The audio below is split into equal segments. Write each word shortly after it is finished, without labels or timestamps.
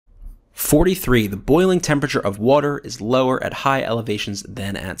43, the boiling temperature of water is lower at high elevations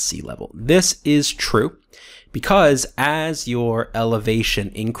than at sea level. This is true because as your elevation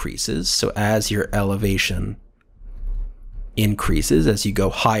increases, so as your elevation increases, as you go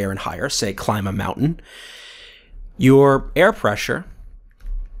higher and higher, say climb a mountain, your air pressure,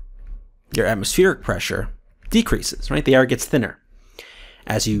 your atmospheric pressure decreases, right? The air gets thinner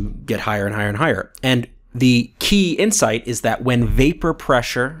as you get higher and higher and higher. And the key insight is that when vapor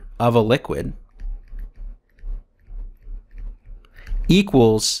pressure of a liquid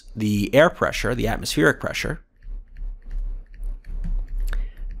equals the air pressure, the atmospheric pressure,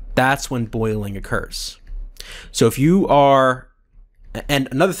 that's when boiling occurs. So if you are, and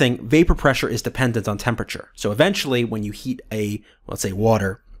another thing, vapor pressure is dependent on temperature. So eventually when you heat let's say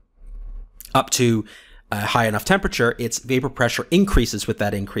water up to a high enough temperature, its vapor pressure increases with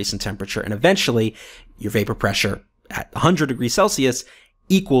that increase in temperature. And eventually your vapor pressure at 100 degrees Celsius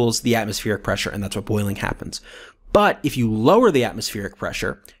equals the atmospheric pressure, and that's what boiling happens. But if you lower the atmospheric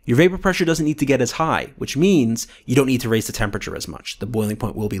pressure, your vapor pressure doesn't need to get as high, which means you don't need to raise the temperature as much. The boiling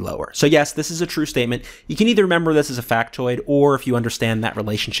point will be lower. So yes, this is a true statement. You can either remember this as a factoid, or if you understand that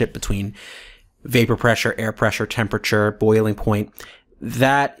relationship between vapor pressure, air pressure, temperature, boiling point,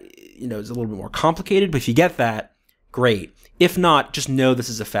 that is a little bit more complicated, but if you get that, great. If not, just know this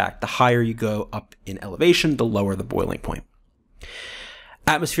is a fact. The higher you go up in elevation, the lower the boiling point.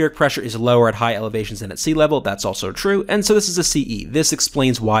 Atmospheric pressure is lower at high elevations than at sea level. That's also true. And so this is a CE. This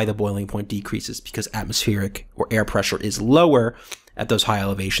explains why the boiling point decreases, because atmospheric or air pressure is lower at those high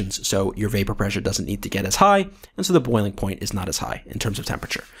elevations. So your vapor pressure doesn't need to get as high. And so the boiling point is not as high in terms of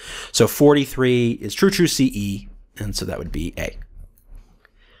temperature. So 43 is true CE. And so that would be A.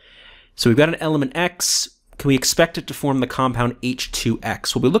 So we've got an element X. Can we expect it to form the compound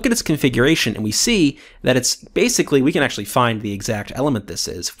H2X? Well, we look at its configuration and we see that it's basically, we can actually find the exact element this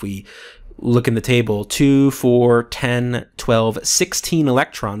is. If we look in the table, 2, 4, 10, 12, 16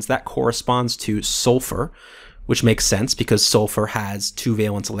 electrons, that corresponds to sulfur, which makes sense because sulfur has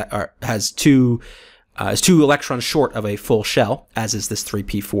is two electrons short of a full shell, as is this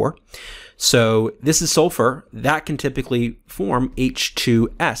 3p4. So this is sulfur. That can typically form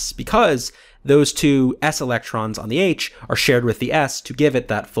H2S because those two S electrons on the H are shared with the S to give it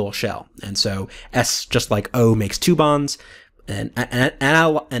that full shell. And so S, just like O, makes two bonds. And an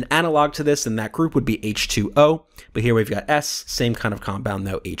analog to this in that group would be H2O. But here we've got S, same kind of compound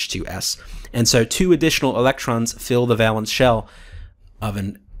though, H2S. And so two additional electrons fill the valence shell of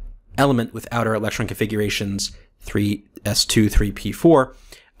an element with outer electron configurations 3s2,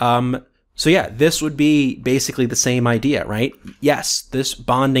 3p4. So yeah, this would be basically the same idea, right? Yes, this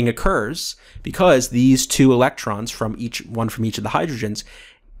bonding occurs because these two electrons from each of the hydrogens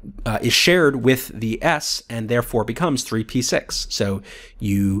is shared with the S and therefore becomes 3p6. So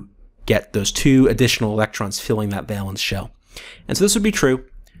you get those two additional electrons filling that valence shell. And so this would be true.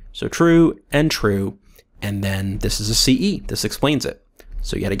 So true, and then this is a CE. This explains it.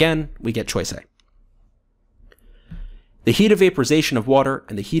 So yet again, we get choice A. The heat of vaporization of water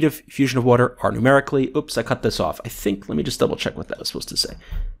and the heat of fusion of water are numerically, oops, I cut this off. I think, let me just double check what that was supposed to say.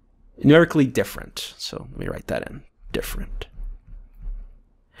 Numerically different. So let me write that in, different.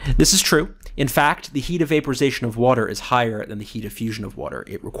 This is true. In fact, the heat of vaporization of water is higher than the heat of fusion of water.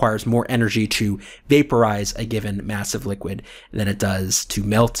 It requires more energy to vaporize a given mass of liquid than it does to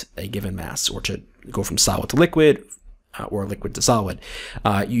melt a given mass, or to go from solid to liquid, or liquid to solid.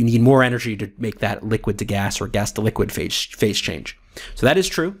 You need more energy to make that liquid to gas or gas to liquid phase change. So that is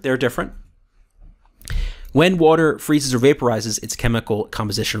true. They're different. When water freezes or vaporizes, its chemical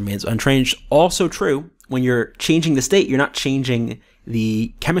composition remains unchanged. Also true. When you're changing the state, you're not changing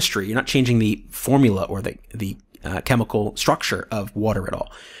the chemistry. You're not changing the formula or the chemical structure of water at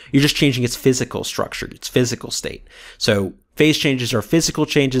all. You're just changing its physical structure, its physical state. So phase changes are physical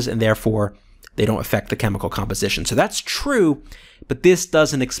changes, and therefore they don't affect the chemical composition. So that's true, but this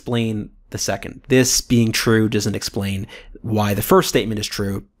doesn't explain the second. This being true doesn't explain why the first statement is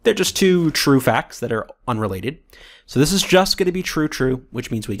true. They're just two true facts that are unrelated. So this is just going to be true,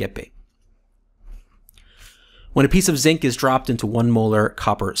 which means we get B. When a piece of zinc is dropped into 1 molar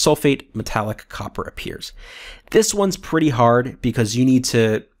copper sulfate, metallic copper appears. This one's pretty hard because you need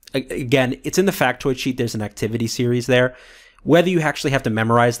to, again, it's in the factoid sheet. There's an activity series there. Whether you actually have to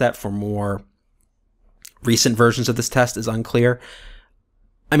memorize that for more recent versions of this test is unclear.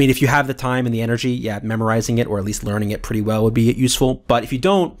 I mean, if you have the time and the energy, yeah, memorizing it or at least learning it pretty well would be useful. But if you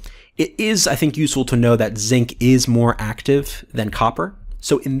don't, it is, I think, useful to know that zinc is more active than copper.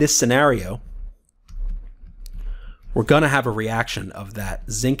 So in this scenario, we're going to have a reaction of that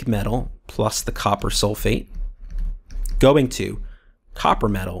zinc metal plus the copper sulfate going to copper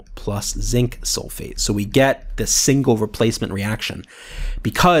metal plus zinc sulfate. So we get this single replacement reaction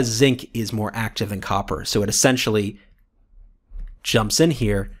because zinc is more active than copper. So it essentially jumps in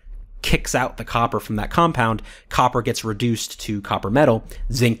here, kicks out the copper from that compound, copper gets reduced to copper metal,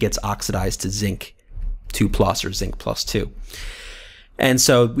 zinc gets oxidized to zinc 2 plus or zinc plus 2. And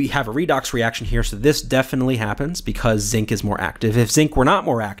so we have a redox reaction here. So this definitely happens because zinc is more active. If zinc were not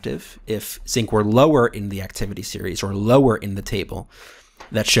more active, if zinc were lower in the activity series or lower in the table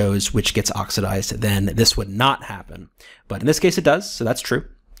that shows which gets oxidized, then this would not happen. But in this case it does, so that's true.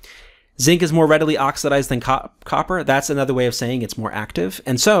 Zinc is more readily oxidized than copper. That's another way of saying it's more active.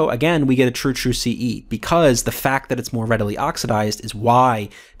 And so again, we get a true CE because the fact that it's more readily oxidized is why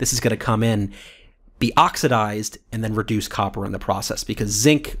this is going to come in, be oxidized, and then reduce copper in the process, because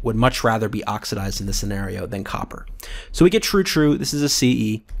zinc would much rather be oxidized in this scenario than copper. So we get true. This is a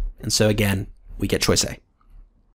CE. And so again, we get choice A.